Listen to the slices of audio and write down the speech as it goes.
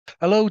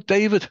Hello,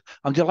 David.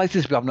 I'm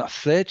delighted to be having that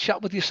third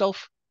chat with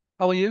yourself.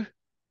 How are you?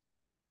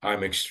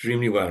 I'm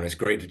extremely well, and it's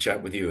great to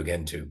chat with you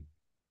again too.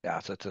 Yeah,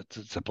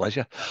 it's a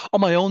pleasure.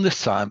 On my own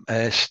this time,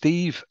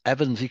 Steve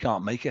Evans, he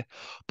can't make it,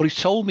 but he's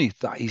told me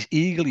that he's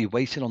eagerly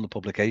waiting on the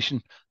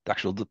publication,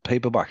 the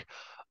paperback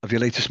of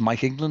your latest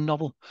Mike England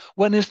novel.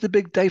 When is the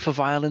big day for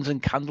violins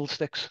and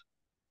candlesticks?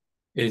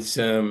 It's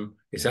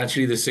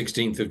actually the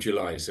 16th of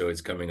July, so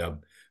it's coming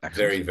up Excellent.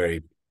 very,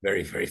 very,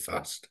 very, very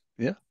fast.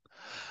 Yeah,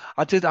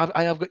 I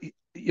have got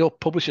your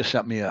publisher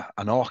sent me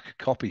an ARC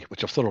copy,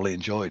 which I've thoroughly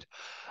enjoyed.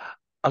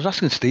 I was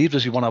asking Steve,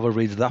 does he want to have a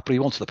read of that? But he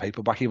wants the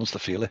paperback. He wants to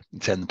feel it in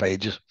 10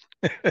 pages.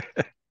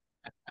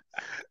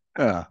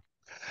 Yeah.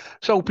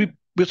 So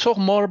we'll talk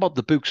more about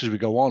the books as we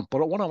go on,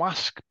 but I want to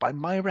ask, by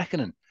my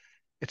reckoning,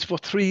 it's for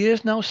 3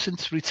 years now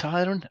since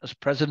retiring as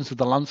president of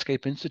the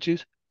Landscape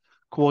Institute,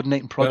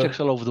 coordinating projects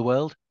Well, all over the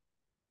world.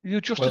 You well,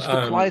 adjusted to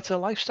the um, quieter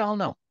lifestyle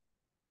now.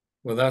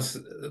 well, that's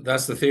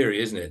the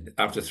theory, isn't it?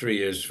 After 3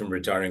 years from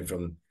retiring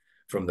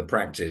from the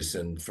practice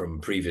and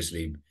from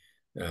previously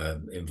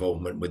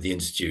involvement with the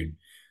institute,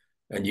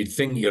 and you'd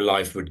think your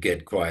life would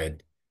get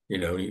quiet.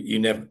 You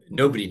never,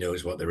 nobody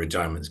knows what the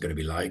retirement's going to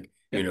be like.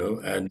 Yeah,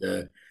 And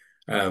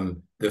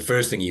the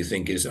first thing you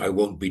think is, I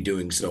won't be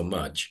doing so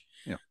much.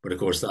 yeah, But of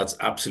course, that's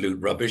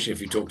absolute rubbish.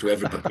 If you talk to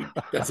everybody,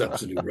 that's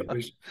absolute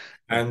rubbish.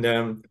 yeah. And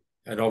um,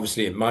 and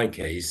obviously, in my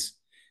case,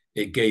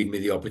 it gave me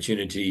the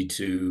opportunity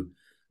to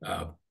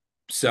uh,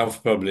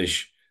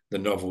 self-publish the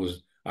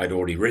novels I'd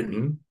already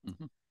written,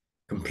 Mhm.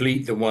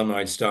 complete the one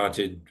I'd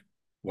started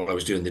while I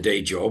was doing the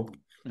day job,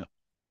 Yeah.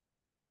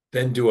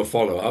 then do a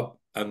follow-up,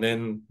 and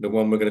then the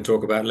one we're going to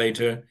talk about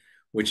later,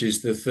 which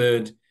is the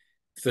third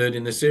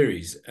in the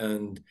series.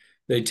 And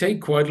they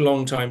take quite a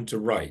long time to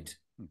write.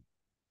 Mm.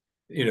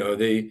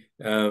 They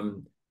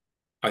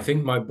I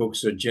think my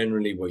books are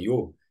generally, well,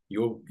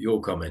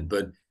 your comment,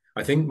 but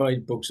I think my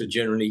books are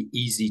generally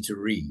easy to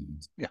read,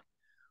 Yeah.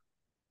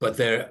 but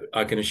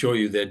I can assure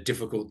you they're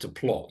difficult to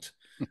plot.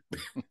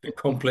 They're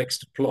complex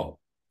to plot.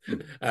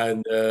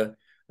 And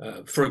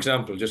for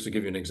example, just to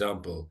give you an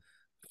example,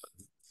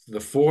 the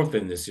fourth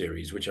in the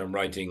series, which I'm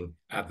writing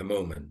at the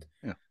moment,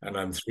 Yeah. and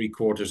I'm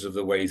three-quarters of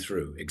the way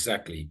through,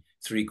 exactly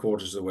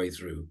three-quarters of the way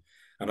through.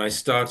 And I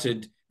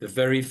started the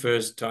very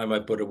first time I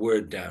put a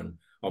word down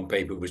on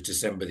paper was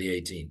December the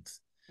 18th.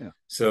 Yeah.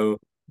 So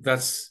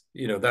that's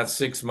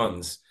 6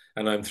 months,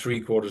 and I'm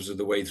three-quarters of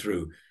the way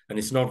through. And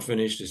it's not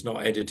finished, it's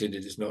not edited,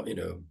 it's not.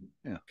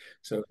 Yeah.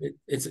 So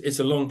it's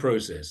a long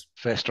process.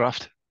 First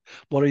draft.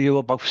 What are you,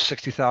 about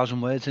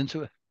 60,000 words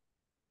into it?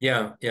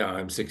 Yeah, yeah,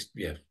 I'm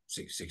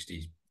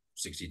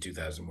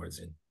 62,000 words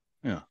in.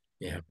 Yeah.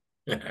 Yeah.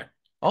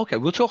 Okay,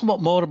 we'll talk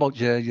about more about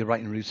your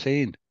writing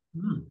routine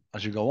Hmm.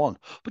 as you go on.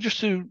 But just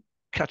to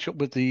catch up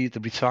with the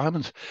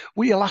retirement,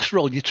 with your last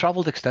role, you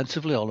travelled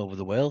extensively all over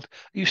the world.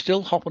 Are you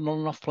still hopping on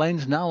and off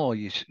planes now, or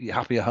you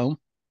happy at home?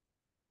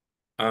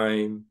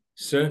 I'm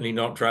certainly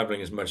not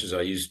traveling as much as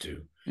I used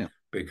to Yeah.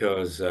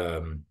 because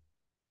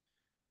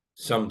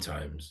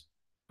sometimes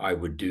I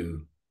would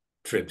do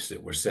trips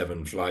that were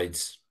 7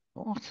 flights.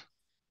 What?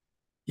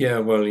 Yeah,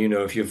 well,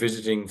 if you're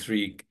visiting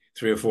three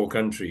or four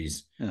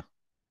countries Yeah.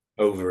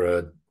 over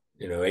a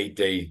 8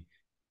 day,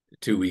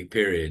 2 week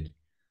period,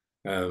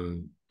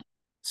 um,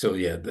 so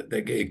yeah,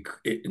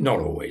 not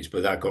always,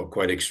 but that got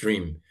quite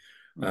extreme.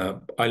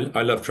 Mm.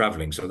 I love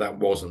traveling, so that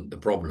wasn't the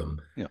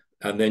problem. Yeah.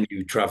 And then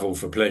you travel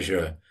for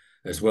pleasure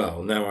as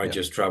well. Now I Yeah.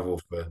 just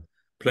travel for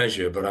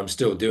pleasure, but I'm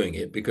still doing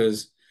it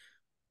because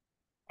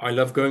I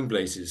love going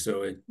places.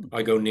 So Mm.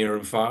 I go near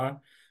and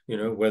far,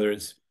 whether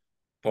it's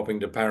popping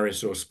to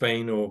Paris or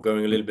Spain or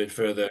going a Mm. little bit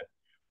further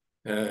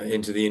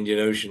into the Indian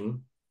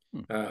Ocean.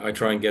 Mm. I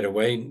try and get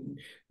away.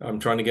 I'm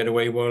trying to get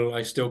away while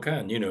I still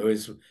can.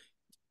 Is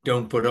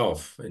don't put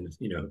off, and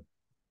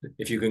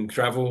if you can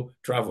travel,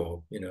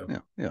 travel.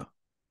 Yeah. Yeah.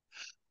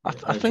 I I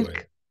enjoy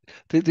think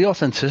it. the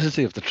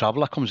authenticity of the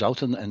traveller comes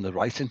out in the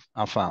writing,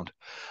 I've found.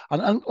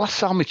 And last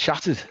time we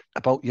chatted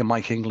about your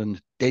Mike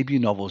England debut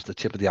novels, The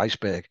Tip of the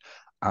Iceberg,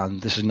 and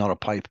This Is Not a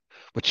Pipe,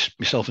 which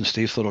myself and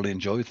Steve thoroughly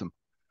enjoyed them.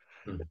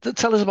 Mm.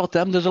 Tell us about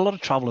them. There's a lot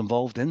of travel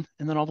involved in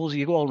the novels.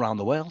 You go all around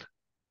the world.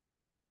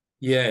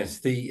 Yes,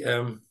 the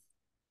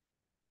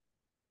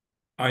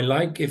I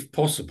like, if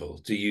possible,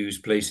 to use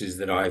places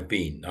that I've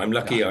been. I'm Yeah,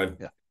 lucky. I've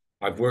yeah,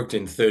 I've worked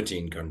in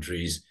 13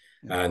 countries,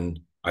 yeah. and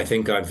I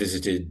think I've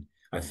visited.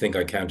 I think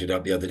I counted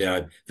up the other day.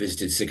 I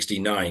visited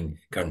 69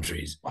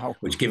 countries, Wow.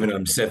 which, given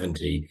I'm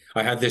 70,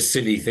 I had this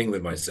silly thing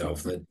with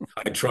myself that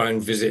I try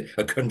and visit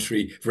a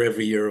country for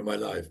every year of my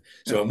life.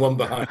 Yeah. So I'm one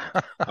behind.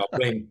 I'll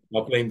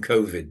blame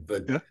COVID,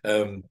 but Yeah.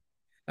 um,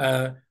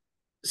 uh,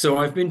 so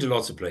I've been to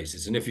lots of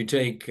places, and if you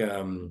take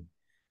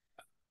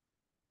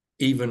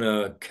even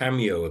a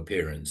cameo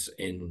appearance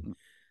in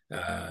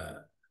uh,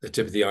 the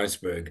tip of the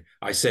iceberg,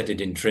 I set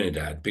it in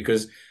Trinidad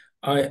because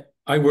I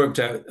worked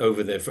out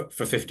over there for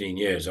 15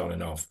 years on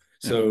and off.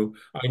 Yeah. So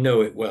I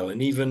know it well.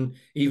 And even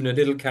a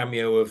little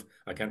cameo of,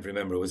 I can't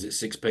remember, was it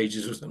 6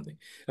 pages or something?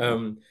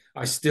 Mm.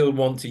 I still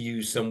want to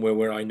use somewhere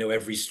where I know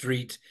every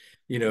street,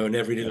 and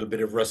every Yeah. little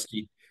bit of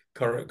rusty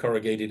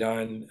corrugated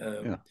iron,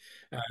 Yeah.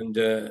 and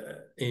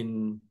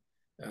in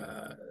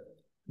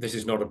this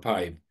is not a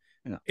pipe.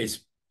 Yeah. It's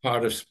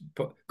part of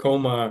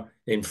Colmar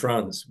in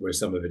France, where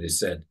some of it is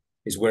said,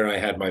 is where I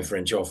had my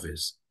French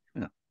office.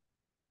 Yeah.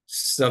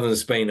 Southern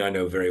Spain I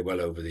know very well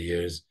over the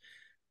years,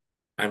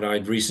 and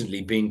I'd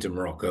recently been to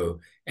Morocco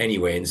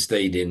anyway and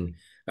stayed in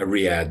a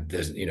riad,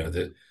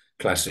 the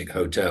classic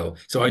hotel.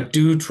 So I Yeah.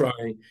 do try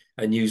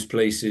and use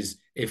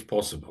places if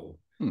possible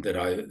Hmm. that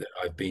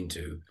I've been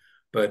to,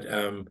 but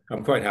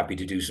I'm quite happy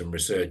to do some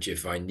research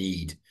if I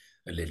need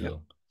a Yeah.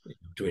 little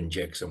to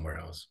inject somewhere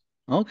else.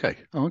 Okay.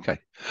 Okay.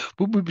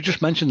 We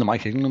just mentioned the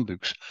Mike England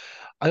books.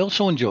 I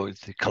also enjoyed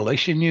the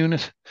Collation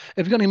Unit.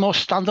 Have you got any more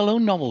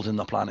standalone novels in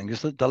the planning?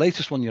 Is the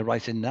latest one you're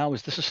writing now,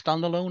 is this a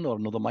standalone or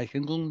another Mike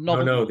England No,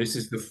 novel? no, this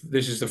is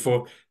the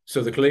four.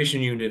 So the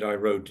collation unit I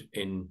wrote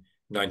in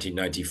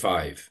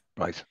 1995,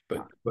 Right.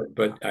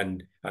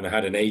 and I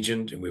had an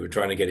agent and we were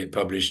trying to get it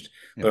published,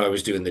 Yeah. but I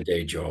was doing the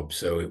day job,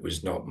 so it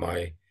was not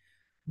my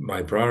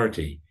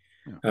priority.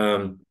 Yeah.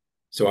 Um,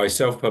 so I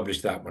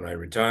self-published that when I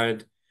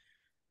retired,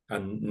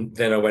 and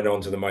then I went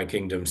on to the My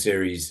Kingdom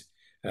series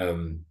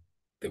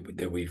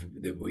that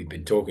we've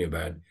been talking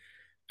about,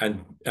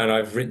 and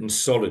I've written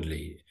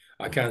solidly.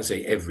 I can't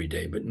say every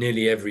day, but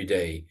nearly every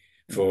day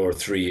Yeah. for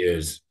 3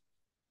 years,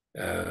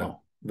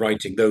 Wow.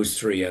 writing those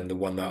three and the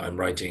one that I'm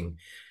writing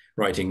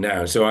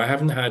now. So I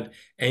haven't had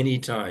any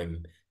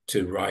time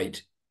to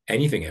write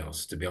anything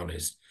else, to be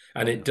honest.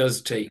 And Yeah. it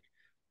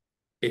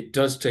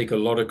does take a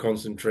lot of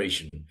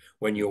concentration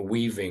when you're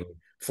weaving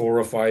 4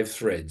 or 5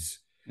 threads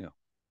Yeah.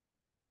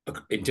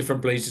 in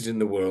different places in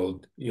the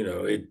world.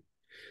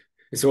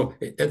 So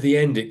at the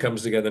end, it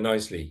comes together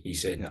nicely, he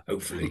said, Yeah.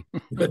 hopefully.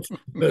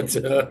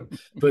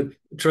 But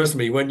trust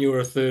me, when you're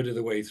a third of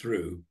the way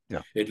through,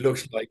 Yeah. it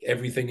looks like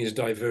everything is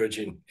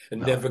diverging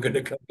and No. never going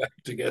to come back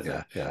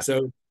together. Yeah. Yeah.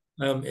 So,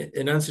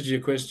 in answer to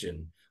your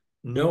question,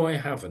 no, I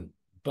haven't.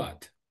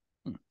 But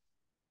Hmm.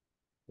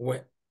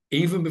 when,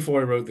 even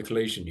before I wrote the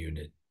collation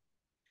unit,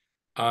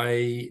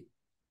 I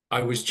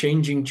I was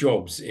changing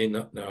jobs in.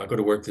 Now I've got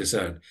to work this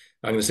out.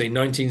 I'm going to say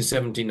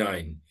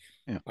 1979.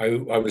 Yeah.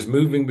 I was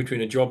moving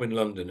between a job in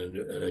London and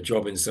a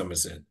job in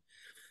Somerset.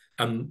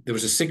 And there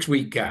was a 6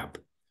 week gap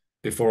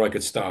before I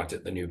could start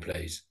at the new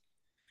place.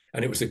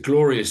 And it was a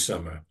glorious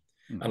summer.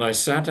 Hmm. And I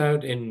sat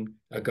out in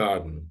a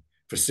garden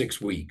for 6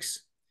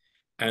 weeks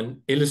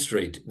and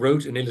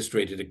wrote and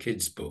illustrated a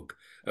kid's book,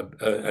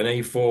 an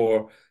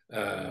A4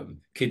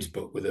 kids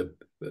book with a.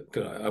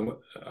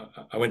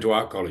 I went to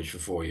art college for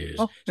 4 years,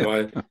 Oh, yeah.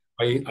 so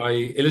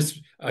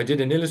I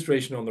did an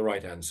illustration on the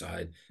right hand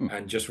side Hmm.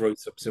 and just wrote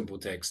some simple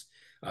text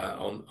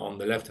on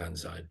the left hand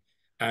side,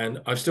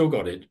 and I've still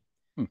got it,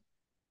 Hmm.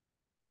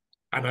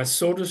 and I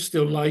sort of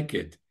still like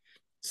it. Hmm.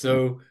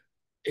 So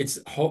it's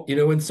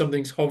when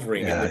something's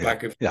hovering in Yeah. the Yeah.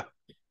 back of Yeah.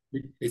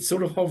 it's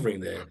sort of hovering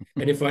there.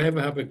 And if I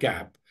ever have a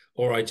gap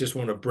or I just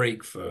want to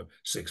break for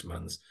 6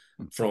 months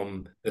Hmm.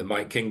 from the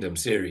My Kingdom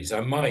series,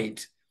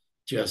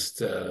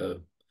 just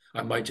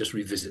I might just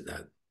revisit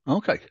that.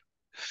 Okay.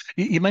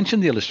 You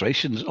mentioned the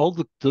illustrations, all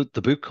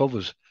the book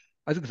covers.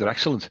 I think they're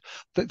excellent.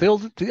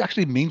 They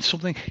actually mean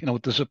something.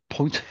 There's a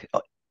point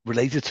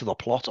related to the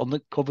plot on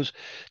the covers.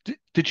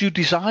 Did you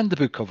design the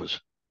book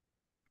covers?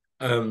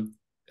 Um,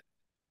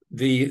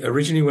 the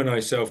originally when I Yeah.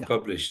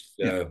 self-published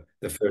Yeah.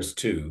 the first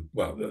two,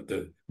 well,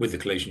 with the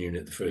collation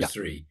unit, the Yeah. first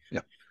three,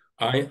 Yeah.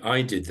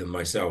 I did them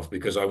myself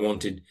because I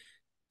wanted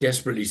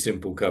desperately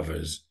simple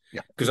covers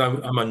Yeah. because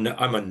I'm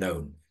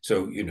unknown.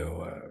 So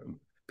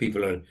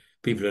people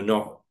are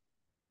not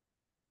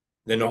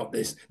they're not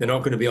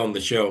going to be on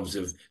the shelves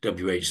of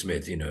W.H.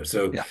 Smith,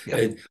 So Yeah.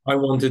 Yeah. I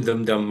wanted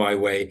them done my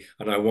way,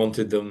 and I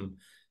wanted them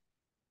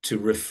to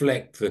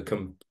reflect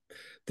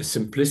the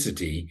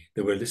simplicity.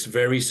 There were this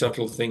very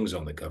subtle things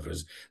on the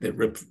covers Mm. that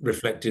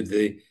reflected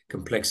the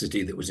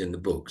complexity that was in the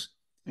books.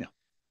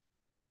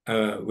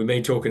 Yeah. We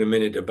may talk in a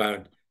minute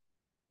about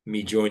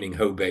me joining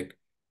Hobeck Yeah.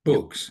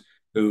 Books,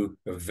 who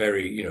are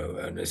very,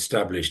 an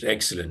established,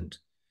 excellent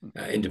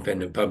Mm.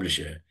 independent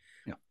publisher.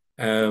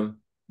 Yeah.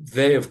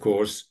 They, of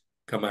course,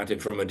 come at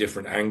it from a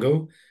different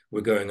angle.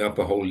 We're going up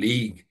a whole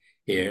league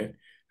here,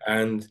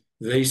 and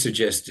they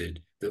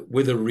suggested that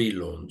with a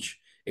relaunch,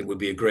 it would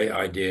be a great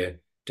idea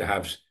to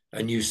have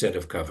a new set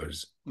of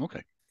covers.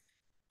 Okay.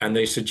 And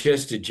they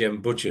suggested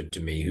Jem Butcher to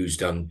me, who's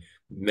done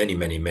many,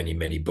 many, many,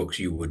 many books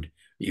you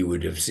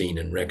would have seen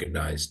and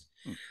recognized.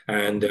 Mm.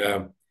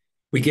 And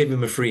we gave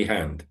him a free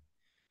hand,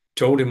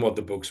 told him what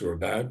the books were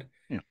about,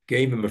 Yeah.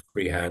 gave him a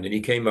free hand, and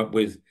he came up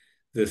with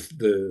the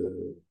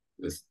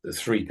the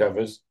three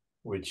covers,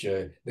 which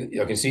I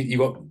can see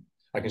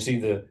I can see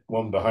the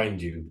one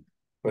behind you,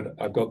 but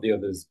I've got the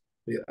others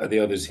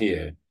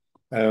here.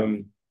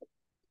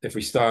 If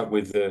we start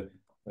with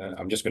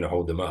I'm just going to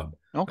hold them up.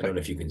 I Okay. don't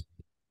know if you can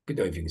don't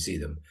know if you can see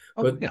them,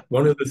 Oh, but yeah.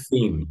 one of the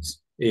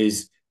themes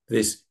is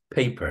this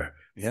paper,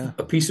 Yeah.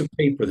 a piece of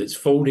paper that's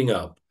folding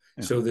up,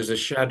 Yeah. so there's a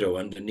shadow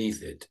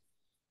underneath it.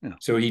 Yeah.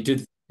 So he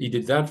did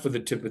that for the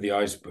tip of the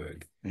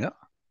iceberg. Yeah.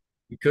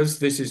 Because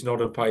this is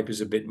not a pipe,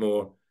 is a bit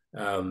more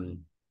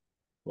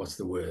what's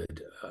the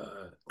word,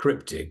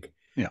 cryptic.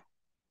 Yeah.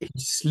 He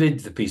slid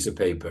the piece of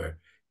paper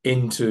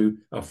into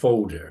a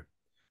folder,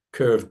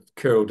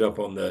 curled up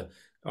on the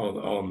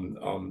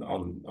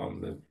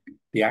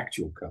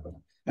actual cover,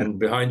 Yeah. and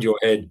behind your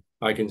head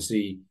I can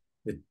see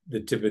the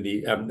tip of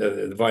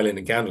the violin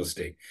and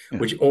candlestick, Yeah.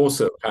 which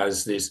also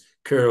has this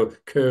curled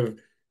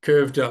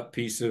up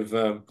piece of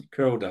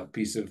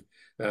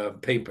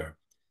paper,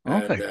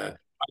 and Okay.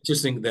 I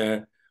just think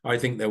they're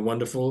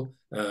wonderful.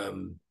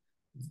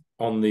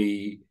 On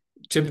the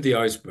tip of the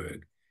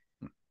iceberg,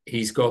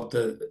 he's got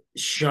the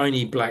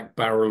shiny black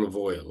barrel of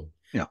oil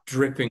Yeah.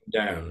 dripping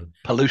down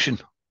Pollution.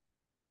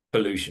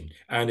 pollution,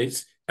 and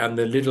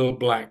the little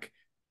black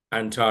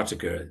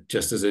Antarctica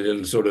just as a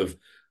little sort of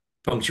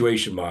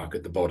punctuation mark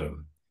at the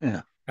bottom.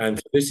 Yeah.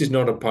 And this is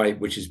not a pipe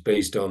which is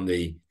based on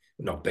the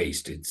not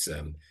based. It's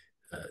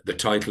the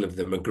title of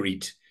the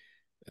Magritte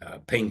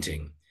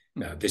painting.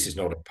 Mm. This is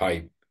not a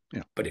pipe,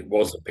 Yeah. but it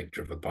was a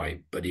picture of a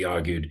pipe. But he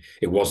argued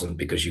it wasn't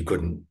because you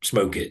couldn't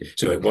smoke it,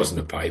 so it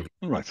wasn't a pipe.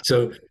 Right.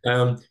 So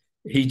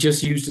he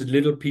just used a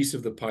little piece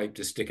of the pipe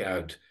to stick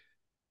out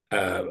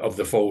of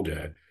the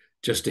folder,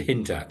 just to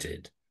hint at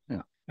it.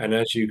 Yeah. And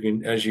as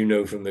you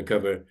know from the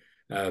cover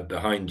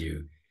behind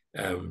you,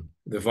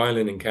 the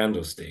violin and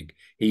candlestick.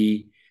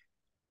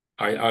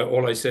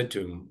 All I said to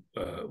him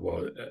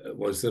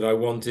was that I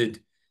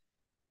wanted.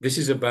 This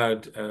is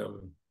about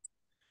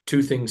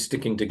two things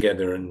sticking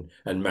together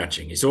and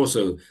matching. It's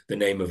also the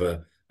name of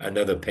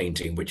another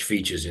painting which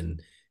features in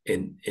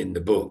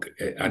the book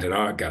at Mm. an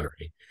art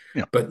gallery.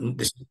 Yeah. But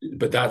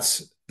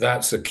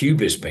that's a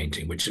cubist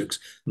painting which looks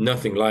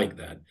nothing like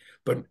that.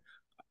 But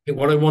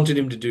what I wanted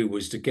him to do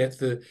was to get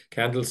the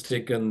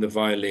candlestick and the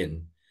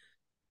violin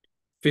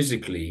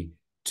physically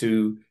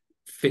to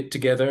fit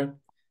together,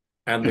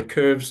 and Yeah. the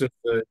curves of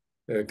the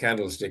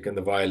candlestick and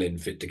the violin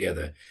fit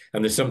together.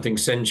 And there's something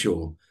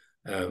sensual,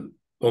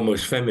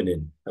 almost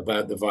feminine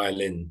about the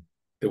violin,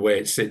 the way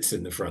it sits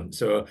in the front.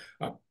 So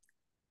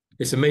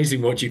it's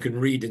amazing what you can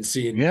read and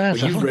see. Yeah,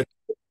 Well, definitely.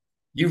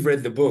 you've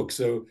read the book,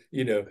 so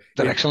you know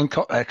They're excellent,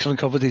 excellent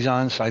cover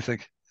designs, I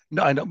think.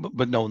 No, I know,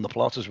 but knowing the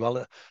plot as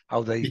well,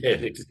 how they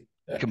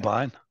yeah,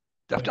 combine.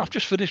 I've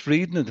just finished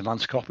reading an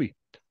advanced copy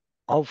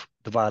of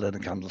The Violin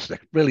and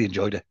Candlestick. Really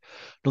enjoyed it.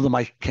 Another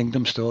Mike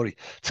Kingdom story.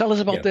 Tell us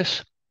about yeah.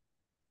 this.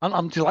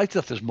 I'm delighted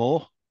that there's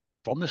more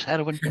from this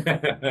heroine.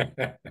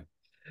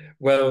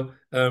 Well,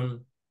 I've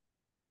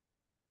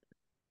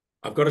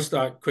got to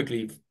start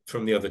quickly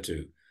from the other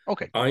two.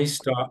 Okay. I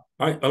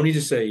only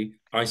to say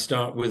I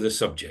start with a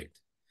subject,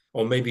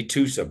 or maybe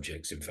two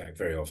subjects, in fact,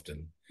 very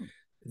often.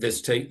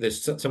 There's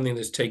something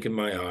that's taken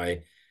my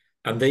eye,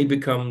 and they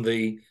become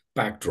the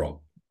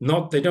backdrop.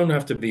 Not They don't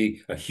have to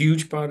be a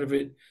huge part of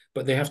it,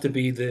 but they have to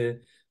be the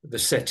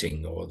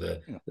setting, or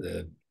Yeah.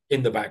 the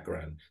in the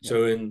background. Yeah.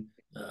 So in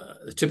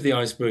the tip of the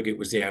iceberg, it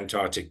was the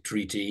Antarctic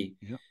Treaty,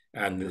 Yeah.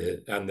 and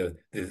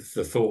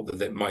the thought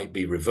that it might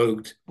be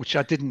revoked. Which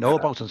I didn't know Uh,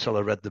 about until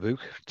I read the book.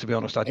 To be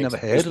honest, I'd never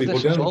heard Most of people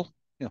this as don't. well.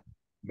 Yeah.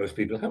 Most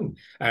people haven't.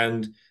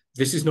 And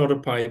This Is Not a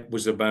Pipe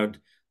was about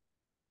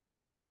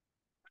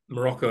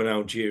Morocco and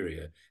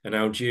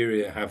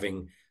Algeria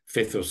having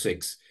fifth or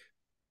sixth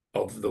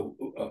of the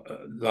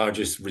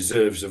largest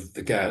reserves of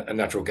the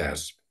natural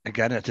gas,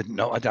 Again, I didn't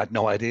know. I had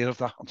no idea of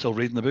that until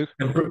reading the book.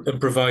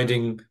 and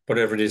providing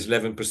whatever it is,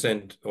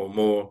 11% or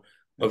more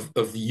Yeah.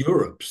 of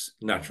Europe's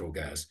natural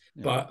gas,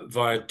 Yeah. but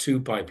via two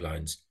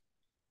pipelines.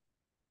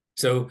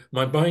 So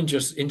my mind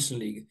just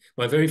instantly,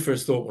 my very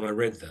first thought when I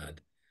read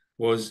that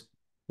was,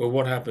 well,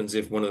 what happens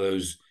if one of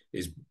those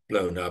is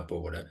blown up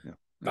or whatever? Yeah.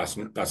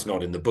 That's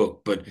not in the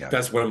book, but Yeah.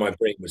 that's where my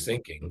brain was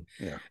thinking.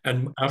 Yeah.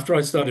 And after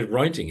I started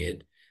writing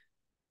it,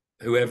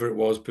 whoever it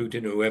was,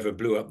 Putin, whoever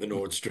blew up the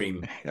Nord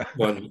Stream Yeah.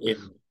 one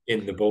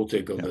in the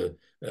Baltic or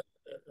Yeah.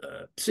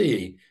 the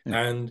sea,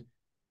 Yeah. and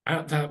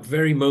at that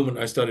very moment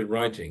I started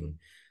writing,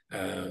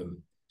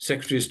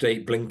 Secretary of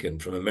State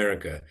Blinken from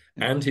America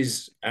Yeah. and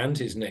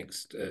his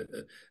next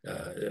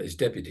his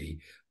deputy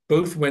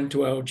both went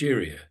to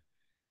Algeria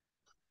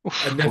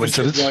Oof, and never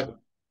said coincidence. why,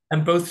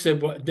 and both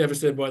said what never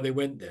said why they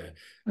went there.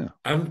 Yeah.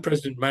 And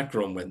President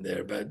Macron went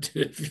there about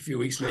a few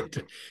weeks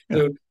later. Yeah.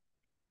 So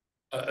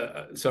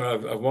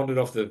sorry, I've wandered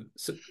off the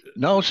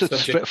No, it's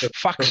subject of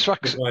facts, the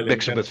facts violin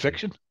mixed with candlestick.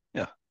 fiction.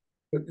 Yeah.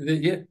 But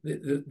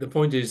the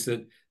point is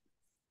that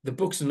the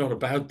books are not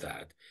about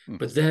that, Mm.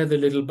 but they're the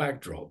little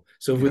backdrop.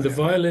 So with Yeah. the Yeah.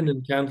 Yeah. violin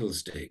and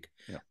candlestick,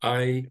 Yeah.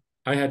 I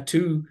had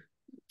two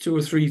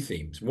or three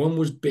themes. One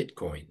was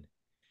Bitcoin,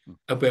 Mm.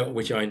 about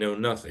which I know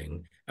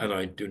nothing, and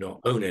I do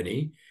not own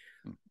any.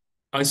 Mm.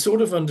 I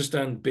sort of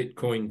understand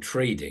Bitcoin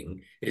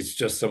trading. It's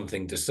just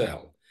something to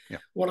sell. Yeah.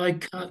 What I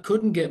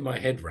couldn't get my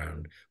head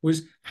round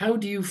was, how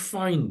do you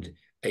find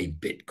a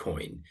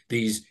Bitcoin?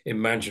 These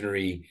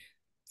imaginary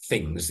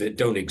things that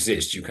don't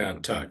exist, you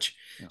can't touch.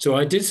 Yeah. So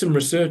I did some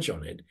research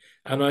on it,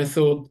 and I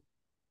thought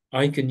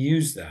I can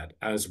use that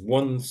as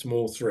one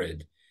small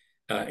thread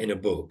in a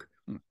book.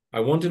 Mm. I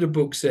wanted a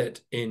book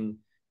set in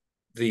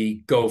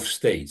the Gulf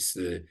states,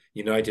 the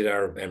United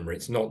Arab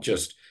Emirates, not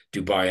just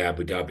Dubai,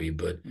 Abu Dhabi,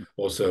 but Mm.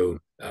 also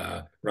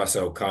Ras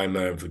Al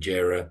Khaimah and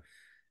Fujairah,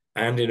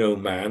 and in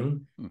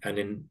Oman, mm,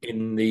 and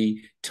in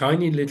the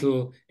tiny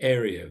little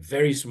area,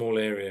 very small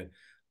area,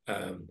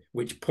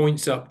 which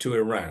points up to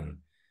Iran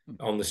mm,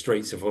 on the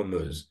Straits of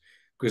Hormuz,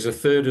 because a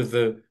third of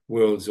the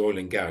world's oil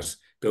and gas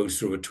goes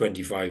through a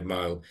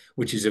 25-mile,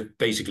 which is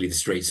basically the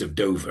Straits of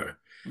Dover.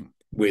 mm.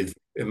 With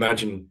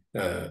imagine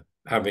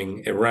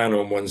having Iran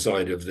on one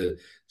side of the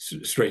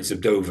Straits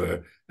of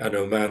Dover and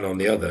Oman on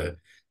the other,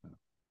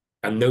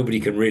 and nobody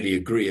can really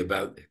agree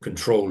about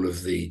control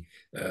of the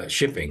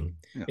shipping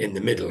Yeah, in the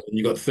middle. And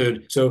you got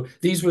third. So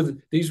these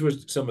were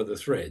some of the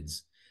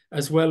threads,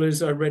 as well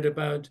as I read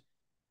about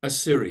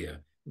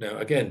Assyria. Now,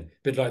 again,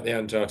 a bit like the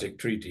Antarctic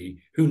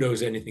Treaty, who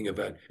knows anything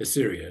about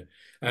Assyria mm,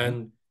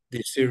 and the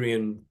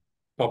Assyrian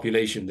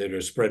population that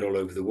are spread all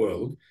over the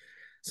world?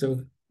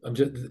 So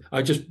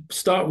I just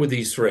start with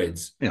these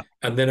threads, yeah,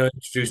 and then I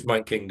introduce my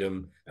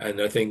kingdom,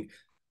 and I think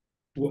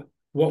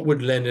what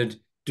would Leonard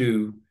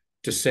do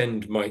to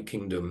send my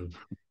kingdom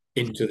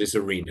into this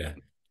arena?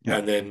 yeah.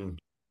 And then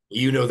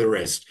you know the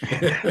rest.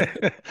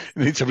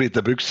 You need to read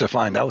the books to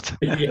find out.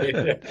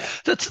 Yeah.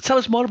 Tell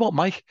us more about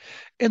Mike.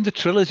 In the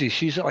trilogy,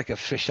 she's like a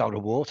fish out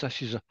of water.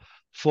 She's a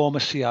former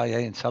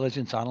CIA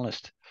intelligence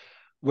analyst,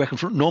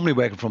 normally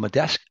working from a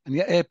desk, and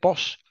yet her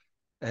boss,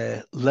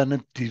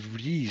 Leonard de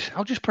Vries.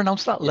 How do you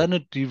pronounce that? Yeah.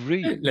 Leonard de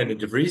Vries. Leonard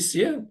de Vries,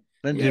 yeah.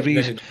 Leonard de Yeah, Vries.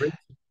 Leonard de Vries.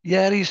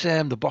 Yeah, he's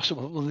the boss of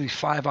one of these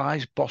Five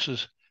Eyes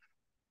bosses.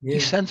 He Yeah.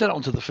 sends her out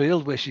onto the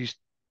field where she's,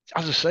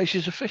 as I say,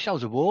 she's a fish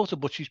out of water,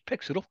 but she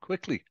picks it up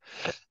quickly.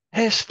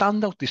 Her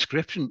standout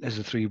description is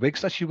the three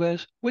wigs that she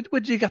wears. Where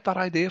did you get that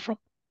idea from?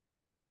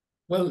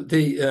 Well,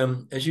 the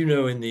as you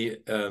know, in the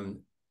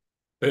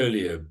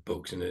earlier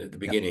books and at the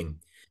Yeah, beginning,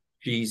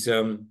 she's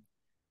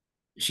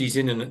she's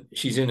in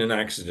an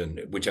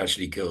accident which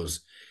actually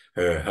kills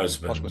her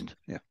husband husband.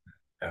 Yeah,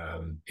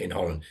 in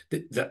Holland.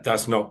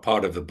 That's not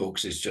part of the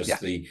books. It's yeah.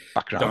 just the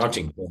Background.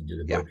 starting point of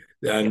the Yeah, book.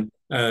 yeah,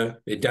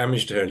 And it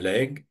damaged her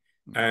leg,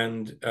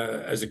 and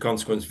as a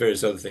consequence,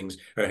 various other things.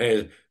 Her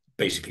hair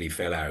basically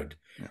fell out.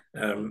 yeah.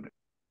 Um,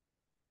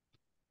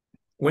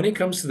 when it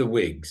comes to the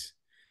wigs,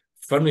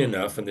 funnily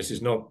enough, and this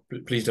is not,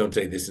 please don't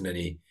take this in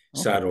any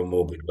Okay. sad or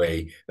morbid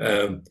way.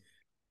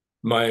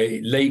 My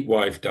late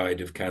wife died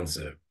of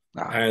cancer,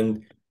 Ah,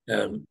 and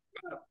um,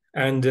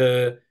 and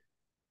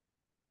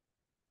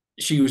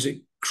she was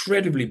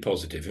incredibly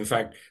positive. In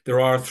fact, there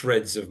are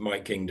threads of my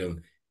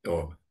kingdom,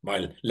 or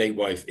my late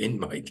wife in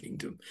my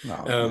kingdom.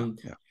 no,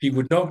 yeah, yeah. She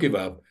would not give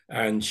up,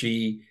 and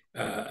she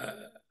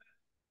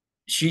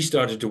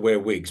started to wear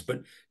wigs,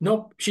 but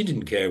not, she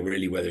didn't care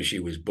really whether she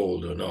was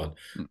bald or not,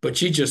 Mm. but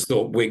she just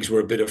thought wigs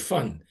were a bit of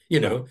fun, Yeah,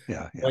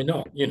 yeah, yeah, why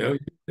not?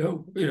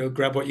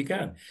 Grab what you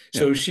can. yeah.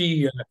 So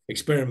she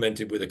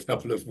experimented with a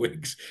couple of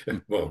wigs,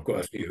 Mm, well,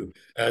 quite a few,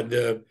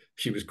 and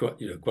she was quite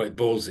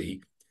ballsy.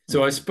 mm.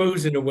 So I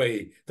suppose in a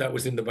way that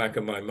was in the back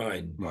of my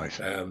mind. Right.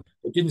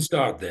 It didn't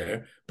start there,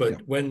 Yeah. but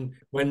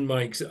when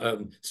Mike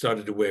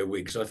started to wear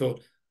wigs, I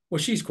thought, well,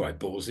 she's quite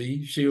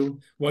ballsy.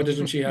 Why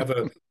doesn't she have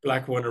a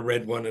black one, a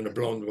red one, and a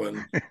blonde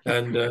one?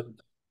 And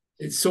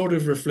it sort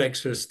of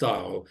reflects her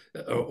style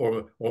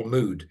or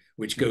mood,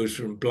 which goes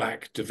from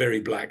black to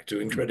very black to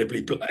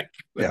incredibly black.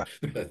 Yeah.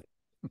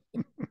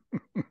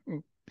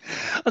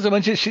 As I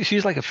mentioned,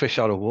 she's like a fish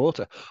out of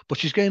water, but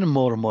she's gaining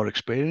more and more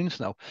experience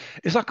now.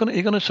 Is that going to,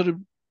 you're going to sort of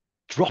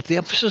drop the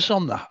emphasis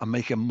on that and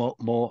make him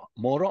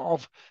more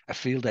of a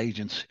field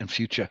agent in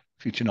future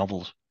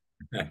novels?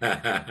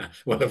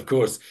 Well, of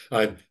course,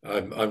 I'm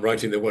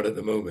writing the one at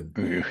the moment,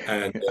 Ooh.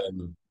 and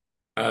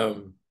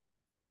um,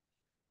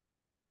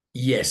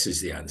 yes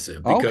is the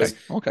answer Okay, because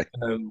okay.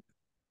 um,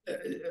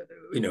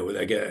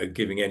 without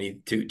giving any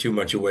too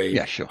much away.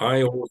 Yeah, sure.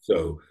 I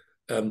also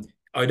um,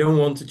 I don't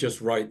want to just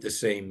write the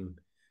same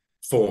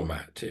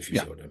format, if you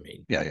Yeah, see what I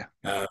mean. yeah, yeah,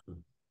 yeah.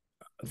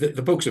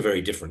 The books are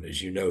very different,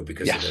 as you know,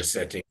 because of their Yes.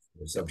 setting,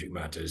 the subject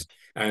matters,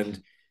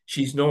 and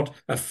she's not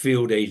a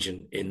field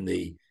agent in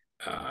the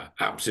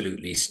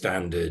absolutely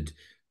standard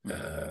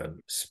Mm.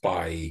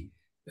 spy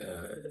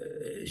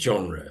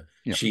genre.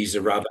 Yeah, She's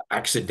a rather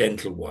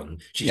accidental one.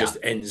 She yeah. just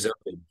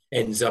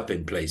ends up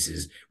in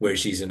places where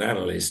she's an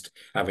analyst,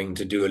 having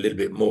to do a little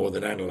bit more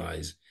than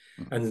analyze.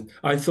 Mm. And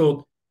I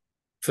thought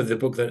for the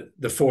book that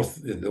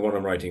the one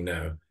I'm writing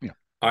now, Yeah.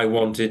 I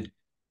wanted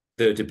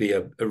there to be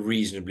a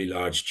reasonably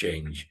large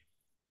change,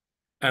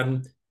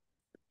 and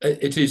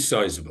it is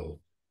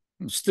sizable.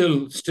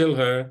 Mm. Still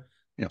her,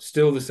 Yeah.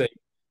 still the same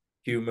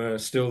humor,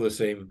 still the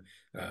same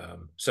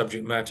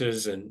subject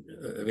matters and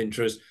of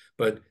interest,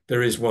 but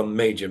there is one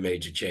major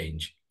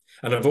change.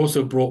 And I've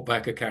also brought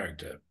back a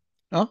character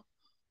Oh,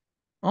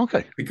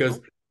 okay. because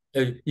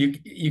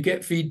you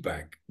get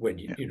feedback when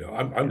Yeah,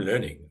 I'm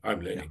learning.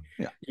 I'm yeah, learning.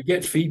 yeah. You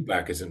get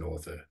feedback as an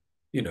author,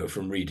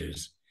 from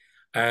readers.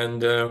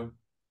 And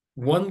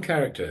one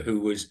character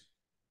who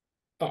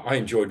I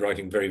enjoyed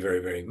writing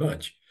very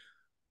much,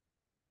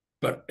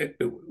 but it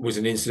was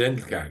an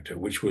incidental character,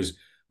 which was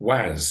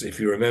Waz. If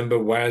you remember,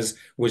 Waz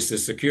was the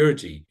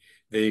security,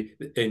 the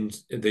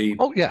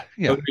Oh, yeah,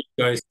 yeah. Polish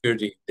guy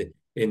security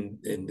in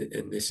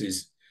this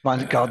is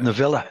Mind Garden of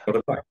Villa.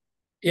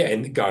 Yeah,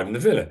 in the Garden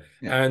of Villa,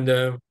 Yeah,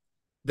 and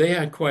they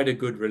had quite a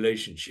good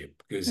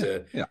relationship because yeah,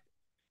 yeah,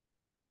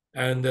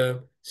 and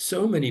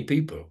so many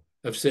people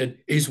have said,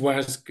 is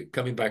Waz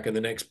coming back in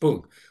the next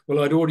book?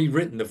 Well, I'd already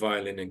written The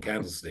Violin and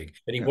Candlestick,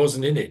 and he yeah,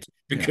 wasn't in it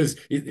yeah. because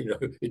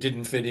it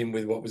didn't fit in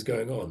with what was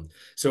going on.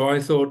 So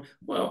I thought,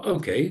 well,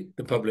 okay,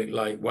 the public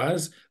like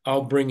Waz,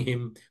 I'll bring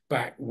him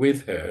back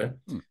with her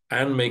Hmm.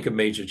 and make a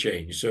major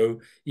change. So,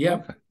 yeah,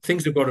 Okay.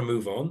 things have got to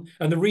move on,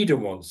 and the reader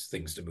wants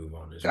things to move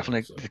on as well.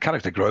 Definitely, So, the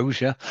character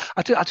grows. Yeah,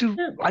 I do, I do,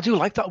 yeah, I do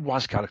like that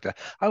Was character.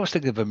 I always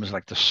think of him as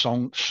like the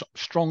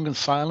strong and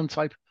silent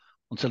type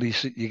until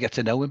you get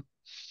to know him.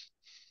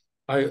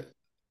 I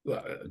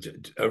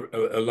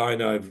a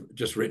line I've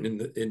just written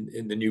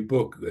in the new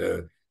book.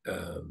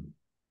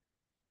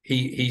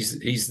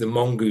 He's the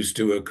mongoose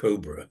to a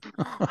cobra.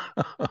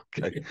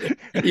 Okay.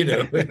 You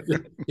know,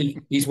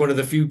 he's one of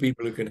the few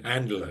people who can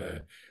handle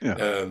her,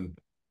 Yeah,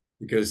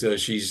 because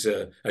she's,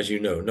 as you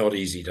know, not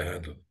easy to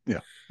handle. yeah,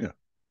 yeah.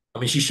 I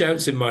mean, she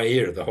shouts in my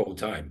ear the whole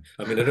time.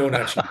 I mean, I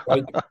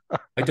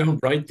don't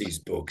write these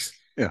books.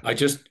 Yeah. I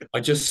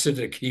just sit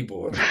at a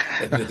keyboard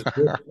and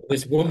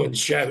this woman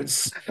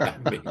shouts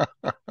at me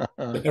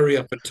to hurry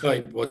up and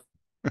type what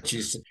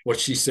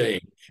she's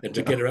saying and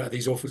to Yeah, get her out of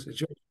these awful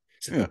situations.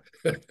 yeah.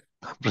 So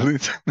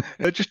Brilliant.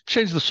 Just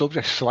change the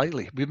subject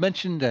slightly. We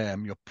mentioned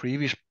your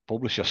previous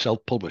publisher,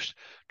 self-published,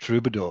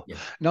 Troubadour. yeah,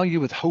 Now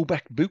you're with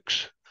Hobeck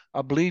Books.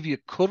 I believe you're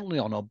currently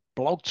on a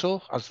blog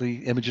tour, as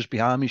the images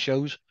behind me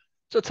shows.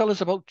 So tell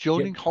us about yeah.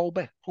 joining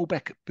Hobeck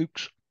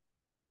Books.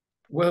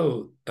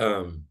 Well,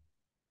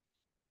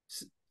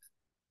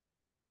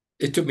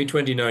 it took me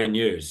 29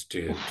 years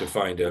to Oof.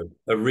 find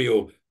a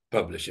real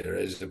publisher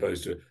as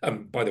opposed to.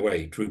 By the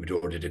way,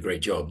 Troubadour did a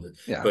great job,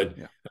 Yeah, but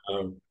yeah,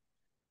 um,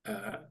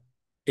 uh,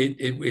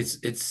 it's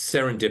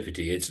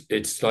serendipity. It's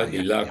yeah, slightly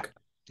yeah, luck.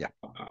 yeah.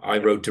 I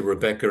wrote to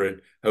Rebecca at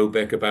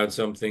Hobeck about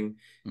something.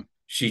 Mm,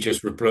 She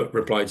just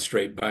replied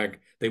straight back.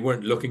 They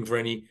weren't looking for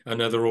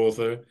another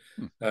author.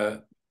 mm, Uh,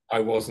 I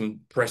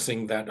wasn't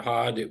pressing that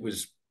hard. It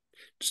was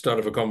start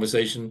of a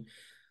conversation,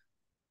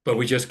 but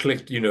we just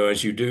clicked,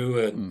 as you do,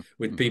 and mm,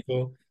 with mm.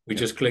 people, we Yeah,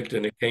 just clicked,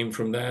 and it came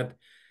from that.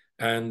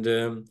 And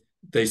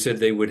they said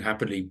they would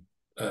happily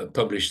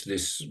publish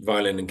this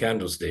Violin and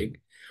Candlestick,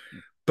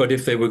 mm, but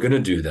if they were going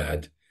to do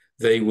that,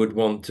 they would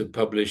want to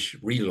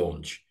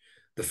relaunch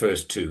the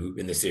first two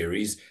in the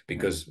series yeah,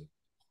 because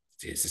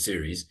it's a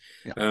series.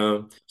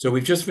 yeah. So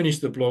we've just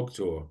finished the blog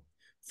tour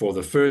for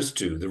the first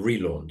two, the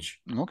relaunch,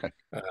 Okay.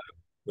 uh,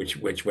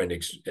 which went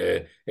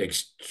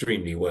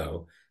extremely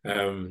well.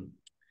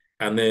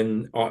 And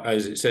then,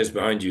 as it says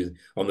behind you,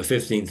 on the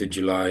 15th of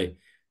July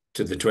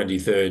to the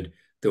 23rd,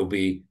 there'll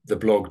be the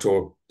blog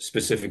tour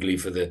specifically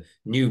for the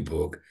new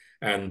book.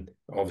 And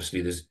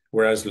obviously,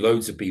 whereas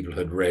loads of people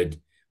had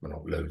read, well,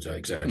 not loads, I Mm,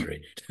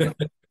 exaggerate. yeah,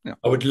 yeah.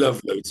 I would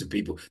love loads of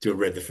people to have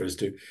read the first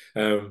two.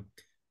 Of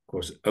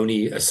course,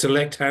 only a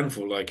select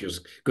handful, like your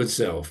good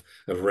self,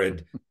 have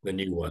read the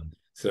new one. Mm.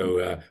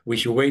 So we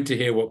shall wait to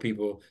hear what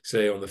people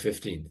say on the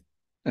 15th.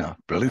 Yeah,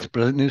 brilliant,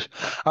 brilliant news.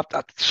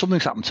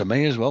 Something's happened to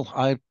me as well.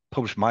 I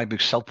published my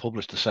book,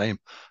 self-published the same,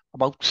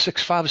 about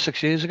 5 or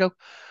 6 years ago.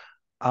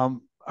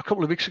 A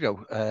couple of weeks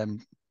ago,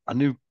 a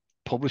new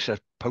publisher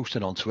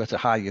posted on Twitter,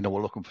 "Hi,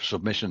 we're looking for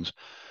submissions."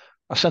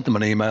 I sent them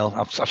an email.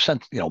 I've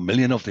sent a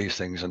million of these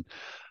things, and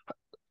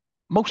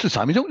most of the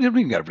time you don't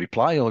even get a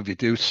reply, or if you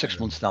do, 6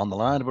 months down the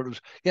line. But it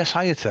was, "Yes,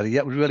 hiya Terry,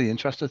 yeah, we're really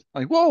interested."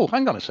 I'm like, whoa,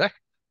 hang on a sec.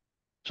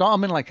 So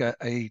I'm in like a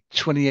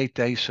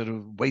 28-day sort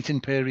of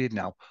waiting period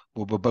now,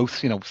 where we're both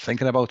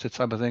thinking about it,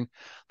 type of thing.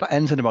 That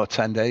ends in about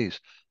 10 days.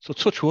 So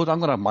touch wood, I'm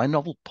going to have my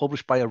novel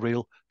published by a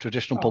real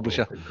traditional Oh,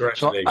 publisher. So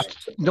I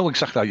congratulations. know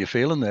exactly how you're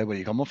feeling there, where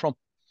you're coming from.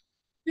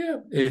 Yeah,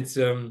 it's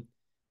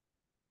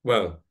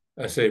well,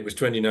 I say it was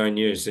 29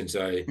 years since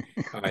I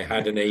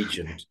had an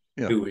agent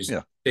Yeah, who was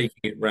yeah, taking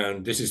it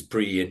round. This is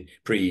pre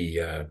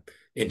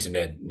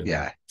internet and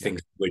yeah, yeah.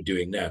 things we're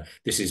doing now.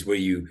 This is where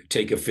you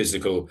take a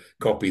physical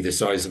copy the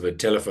size of a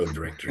telephone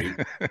directory,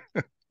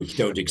 which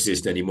don't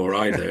exist anymore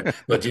either.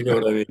 But you know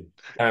what I mean.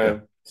 Yeah,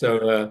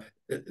 So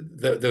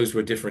those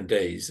were different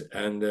days,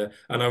 and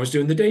I was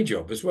doing the day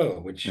job as well,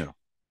 which yeah.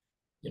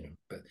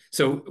 But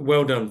so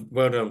well done,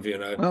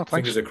 Vienna. Well,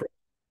 Fingers thanks. are crossed.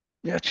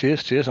 Yeah,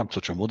 cheers, cheers. I'm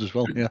touching wood as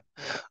well. Yeah.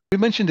 We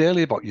mentioned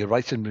earlier about your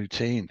writing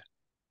routine.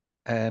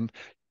 Um,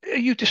 are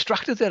you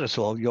distracted there at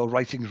all? Your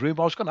writing room?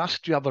 I was going to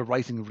ask, do you have a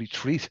writing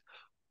retreat?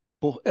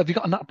 But have you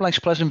got a nice,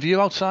 pleasant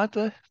view outside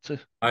there?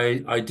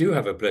 I do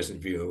have a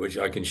pleasant view, which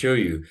I can show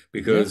you Yeah.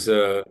 because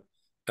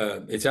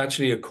it's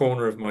actually a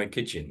corner of my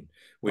kitchen,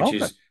 which Okay.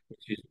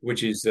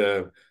 is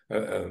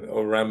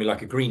around me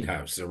like a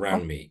greenhouse Oh,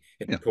 around me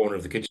in the yeah. corner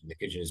of the kitchen. The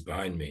kitchen is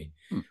behind me,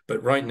 Hmm.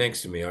 but right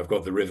next to me, I've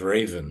got the River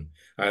Avon.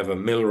 I have a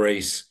mill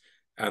race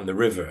and the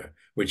river,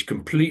 which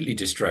completely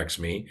distracts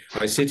me.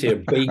 I sit here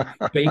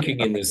baking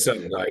in the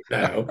sun right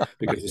now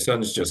because the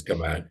sun's just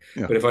come out.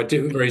 Yeah. But if I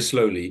do it very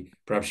slowly,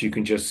 perhaps you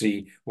can just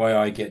see why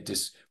I get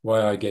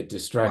Wow.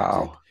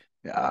 distracted.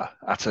 Yeah.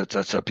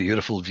 That's a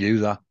beautiful view.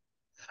 That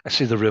I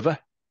see the river.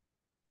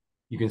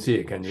 You can see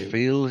it, can you?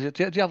 Fields.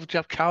 Do you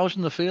have cows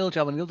in the field? Do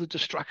you have any other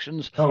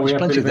distractions? Oh, we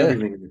There's have a bit plenty of there.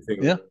 everything in the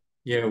field. Yeah.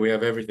 Yeah, we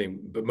have everything,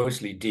 but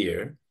mostly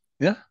deer.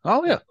 Yeah.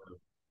 Oh Uh, yeah.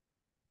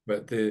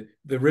 but the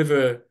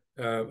river,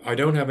 I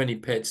don't have any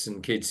pets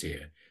and kids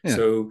here, Yeah.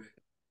 so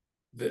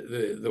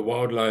the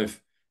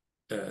wildlife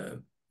uh,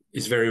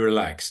 is very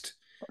relaxed.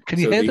 Can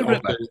you So hear the the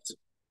river? otters,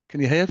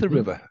 Can you hear the hmm?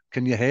 river?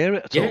 Can you hear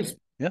it at all? Yes.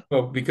 Yeah.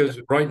 Well, because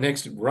right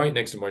next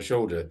to my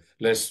shoulder,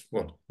 less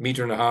what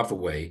meter and a half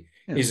away,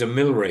 Yeah. is a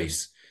mill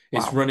race.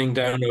 It's Wow. running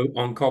down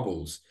on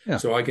cobbles, Yeah.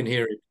 so I can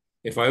hear it.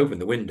 If I open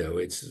the window,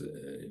 it's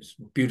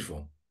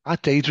beautiful. I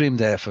daydream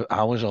there for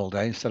hours all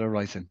day instead of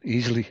writing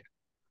easily.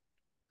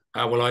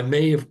 Well, I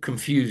may have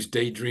confused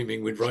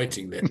daydreaming with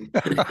writing then.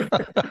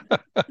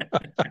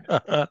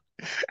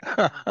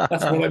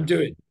 That's what I'm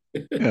doing.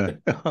 Yeah.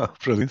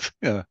 Brilliant.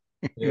 Yeah.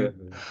 Yeah.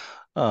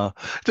 Oh,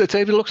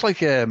 David, it looks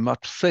like at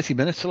 30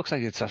 minutes, it looks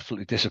like it's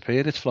absolutely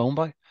disappeared. It's flown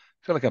by. I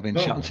feel like I've been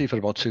chatting to Oh, you for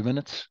about 2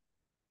 minutes.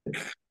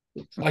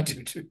 I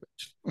do too.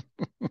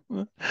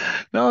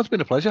 No, it's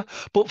been a pleasure.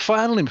 But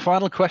finally, my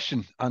final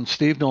question, and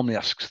Steve normally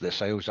asks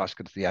this, I always ask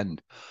it at the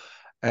end.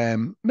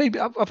 Maybe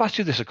I've asked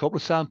you this a couple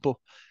of times, but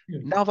Yeah.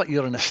 now that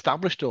you're an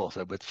established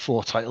author with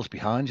 4 titles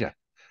behind you,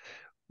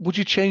 would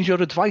you change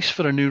your advice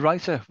for a new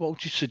writer? What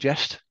would you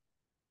suggest?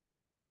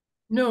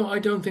 No, I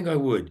don't think I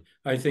would.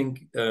 I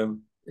think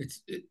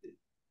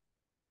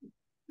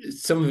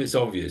some of it's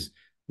obvious.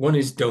 One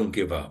is don't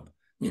give up.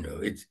 Hmm.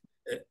 It's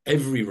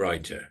every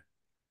writer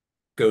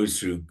goes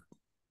through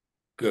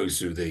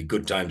the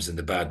good times and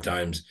the bad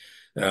times.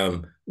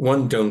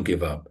 One, don't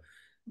give up.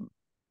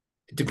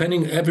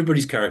 Depending,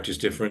 everybody's character is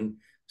different.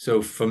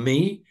 So for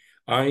me,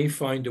 I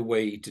find a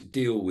way to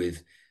deal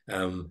with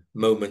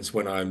moments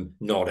when I'm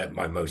not at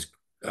my most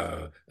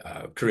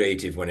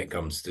creative when it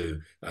comes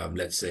to,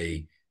 let's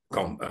say,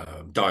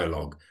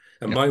 dialogue.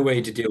 And Yeah, my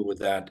way to deal with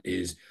that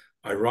is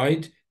I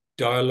write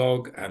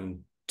dialogue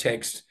and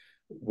text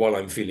while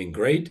I'm feeling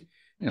great.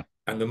 yeah,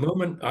 And the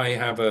moment I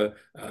have a,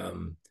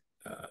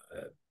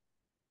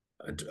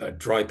 a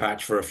dry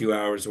patch for a few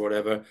hours or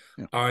whatever,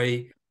 yeah.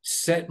 I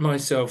set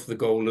myself the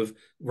goal of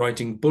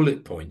writing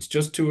bullet points,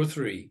 just 2 or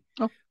 3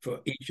 Oh,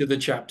 for each of the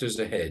chapters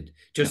ahead,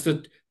 yeah, just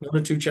 1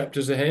 or 2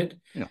 chapters ahead.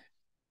 yeah.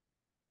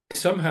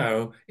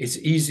 Somehow it's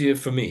easier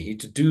for me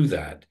to do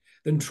that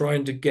than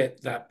trying to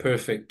get that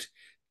perfect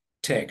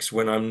text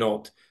when I'm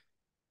not,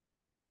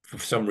 for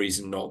some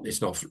reason,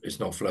 it's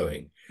not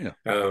flowing. Yeah.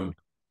 Um,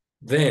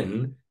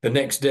 then the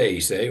next day,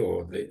 say,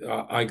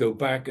 I go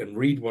back and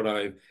read what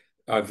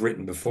I've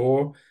written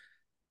before,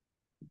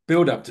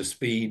 build up to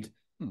speed,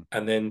 Hmm.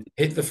 and then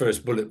hit the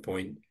first bullet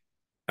point,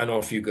 and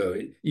off you go.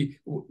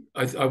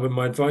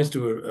 My advice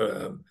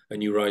to a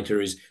new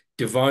writer is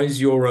devise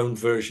your own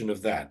version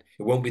of that.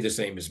 It won't be the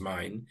same as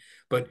mine,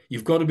 but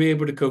you've got to be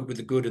able to cope with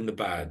the good and the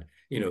bad.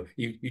 You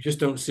just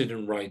don't sit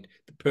and write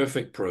the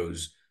perfect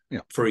prose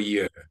Yeah. for a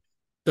year.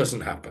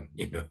 Doesn't happen.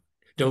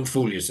 Don't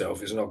fool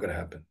yourself. It's not going to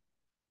happen.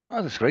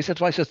 Oh, that's great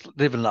advice. It's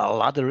living that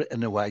ladder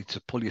in a way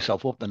to pull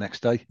yourself up the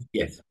next day.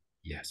 Yes.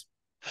 Yes.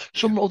 Yeah.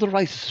 Some other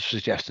writers have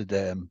suggested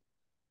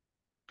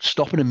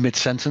stopping in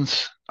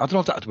mid-sentence. I don't know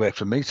if that'd work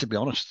for me, to be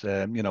honest.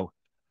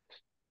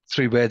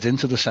 3 words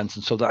into the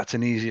sentence, so that's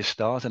an easier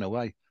start in a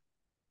way.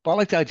 But I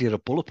like the idea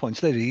of bullet points.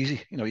 They're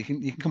easy. You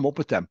can come up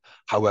with them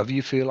however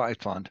you feel like,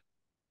 I find.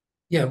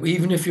 Yeah,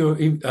 even if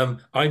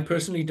I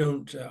personally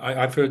don't.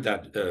 I've heard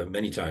that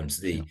many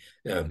times.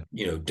 Yeah,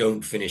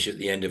 Don't finish at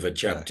the end of a yeah,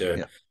 chapter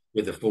yeah,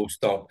 with a full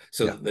stop,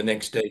 so yeah, that the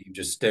next day you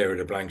just stare at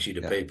a blank sheet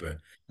of yeah,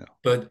 paper. yeah,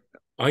 But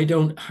I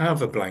don't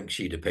have a blank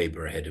sheet of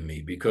paper ahead of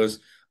me because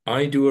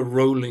I do a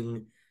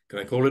rolling. Can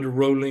I call it a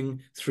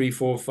rolling 3,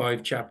 4,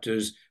 5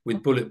 chapters oh,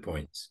 with bullet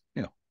points?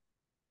 yeah,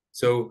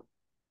 So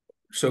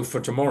for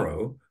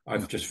tomorrow, yeah,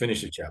 I've just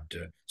finished a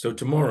chapter. So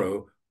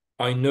tomorrow,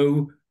 I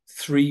know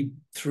three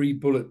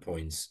bullet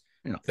points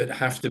yeah. that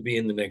have to be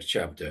in the next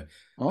chapter.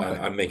 Okay.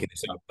 I'm making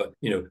this up, but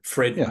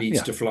Fred Yeah, needs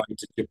yeah, to fly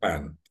to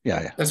Japan.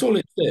 yeah, yeah, That's all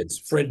it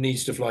says. Fred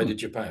needs to fly hmm, to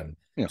Japan.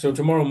 yeah, So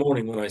tomorrow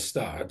morning when I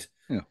start,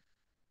 yeah,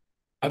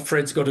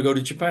 Fred's got to go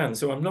to Japan.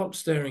 So I'm not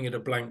staring at a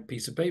blank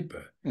piece of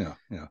paper. yeah,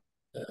 yeah.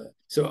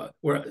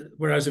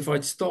 Whereas if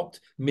I'd stopped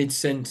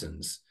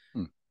mid-sentence,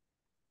 Hmm.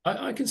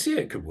 I can see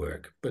it could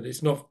work, but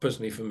it's not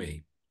personally for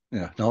me.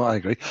 Yeah, no, I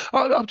agree.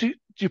 Do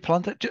you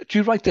plan that? Do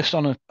you write this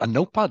on a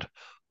notepad,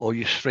 or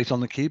you straight on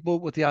the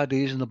keyboard with the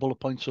ideas and the bullet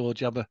points, or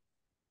do you have a?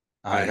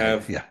 I Yeah,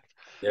 have, yeah.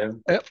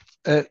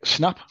 yeah.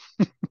 Snap.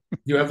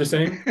 You have the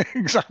same?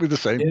 Exactly the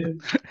same.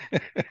 Yeah.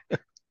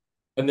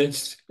 And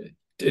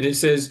it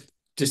says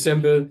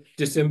December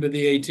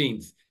the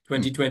 18th, Hmm.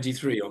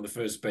 2023 on the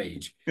first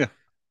page. Yeah.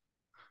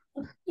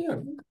 Yeah,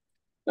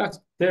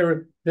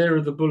 there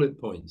are the bullet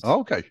points.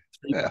 Okay.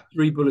 Three, Yeah.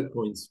 three bullet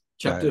points.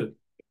 Yeah. Yeah. Chapter.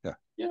 Yeah.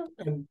 Yeah.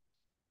 And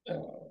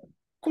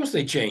of course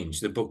they change.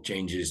 The book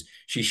changes.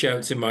 She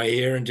shouts in my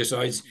ear and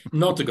decides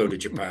not to go to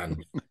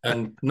Japan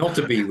and not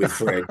to be with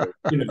Fred.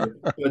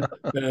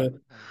 But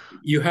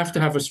you have to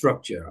have a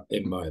structure,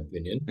 in my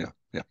opinion. Yeah.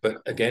 Yeah.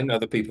 But again,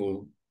 other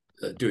people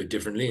do it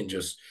differently and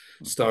just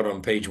start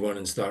on page 1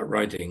 and start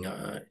writing.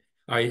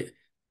 I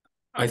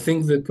I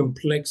think the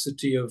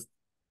complexity of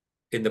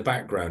in the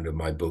background of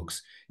my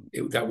books,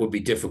 that would be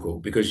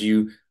difficult because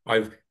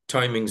I've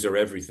timings are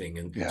everything,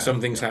 and Yeah, yeah,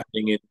 something's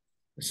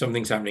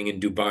happening in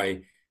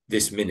Dubai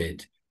this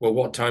minute. Well,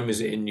 what time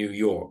is it in New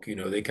York?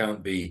 They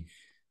can't be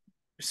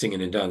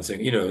singing and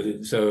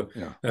dancing. So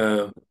yeah,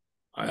 um,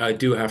 I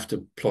do have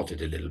to plot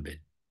it a little bit.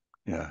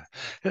 yeah.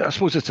 Yeah, I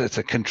suppose it's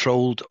a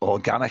controlled,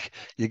 organic.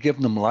 You're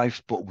giving them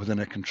life, but within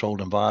a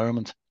controlled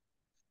environment.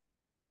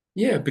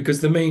 Yeah,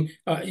 because the main,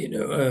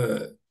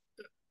 there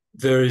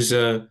is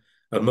a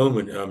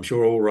moment, and I'm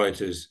sure all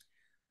writers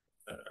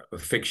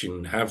of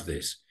fiction have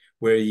this,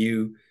 where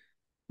you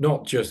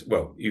not just,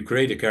 well, you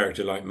create a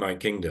character like My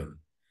Kingdom,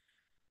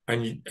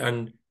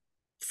 and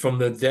from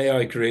the day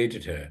I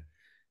created her,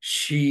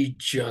 she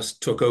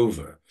just took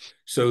over,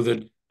 so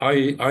that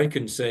I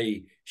can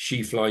say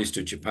she flies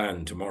to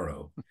Japan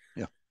tomorrow.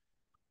 Yeah,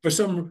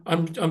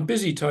 I'm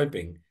busy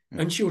typing,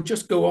 yeah, and she'll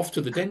just go off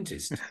to the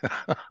dentist.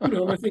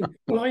 And I think,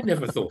 well, I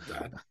never thought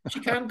that. She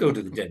can go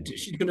to the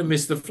dentist. She's going to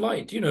miss the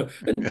flight, and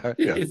yeah,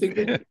 yeah, you think,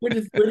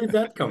 well, where did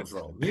that come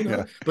from,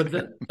 yeah. But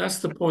that's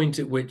the point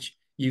at which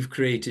you've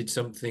created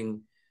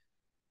something.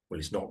 Well,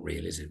 it's not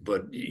real, is it?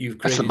 But you've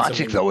That's the created magic,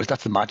 something though. Is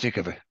that's the magic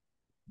of it?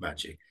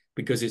 magic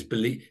because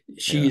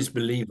she Yeah, is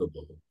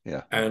believable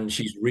yeah, and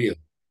she's real.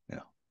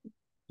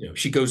 yeah,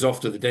 She goes off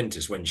to the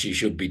dentist when she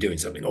should be doing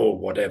something or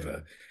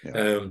whatever.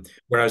 yeah.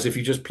 Whereas if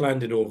you just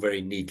planned it all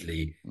very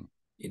neatly, Mm,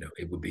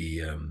 it would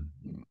be mm,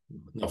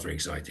 not very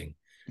exciting.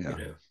 You yeah.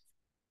 know,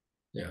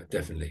 yeah,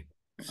 definitely.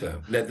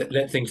 So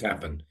let things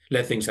happen.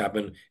 Let things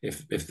happen.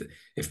 If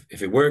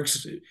it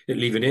works,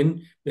 leave it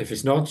in. If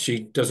it's not, she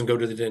doesn't go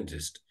to the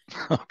dentist.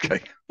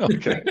 Okay,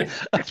 okay.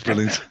 That's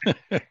brilliant.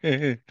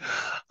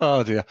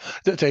 Oh dear,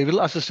 David.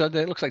 As I said,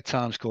 it looks like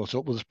time's caught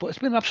up with us, but it's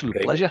been an absolute Okay,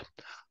 pleasure.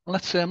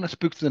 Let's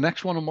book to the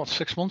next one in what,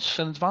 6 months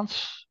in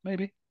advance,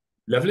 maybe.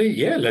 lovely.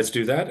 Yeah, let's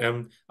do that.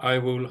 I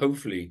will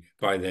hopefully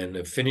by then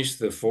have finished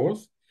the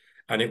fourth,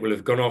 and it will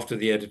have gone off to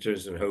the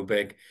editors and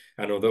Hobeck.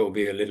 And although it'll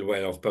be a little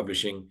way off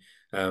publishing,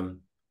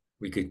 um,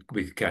 we could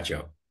catch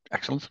up.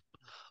 Excellent.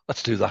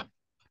 Let's do that.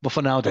 But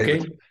for now, Okay.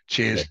 David,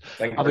 cheers. Okay.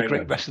 Thank you Have a very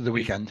great much. rest of the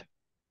weekend.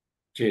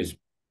 Cheers.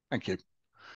 Thank you.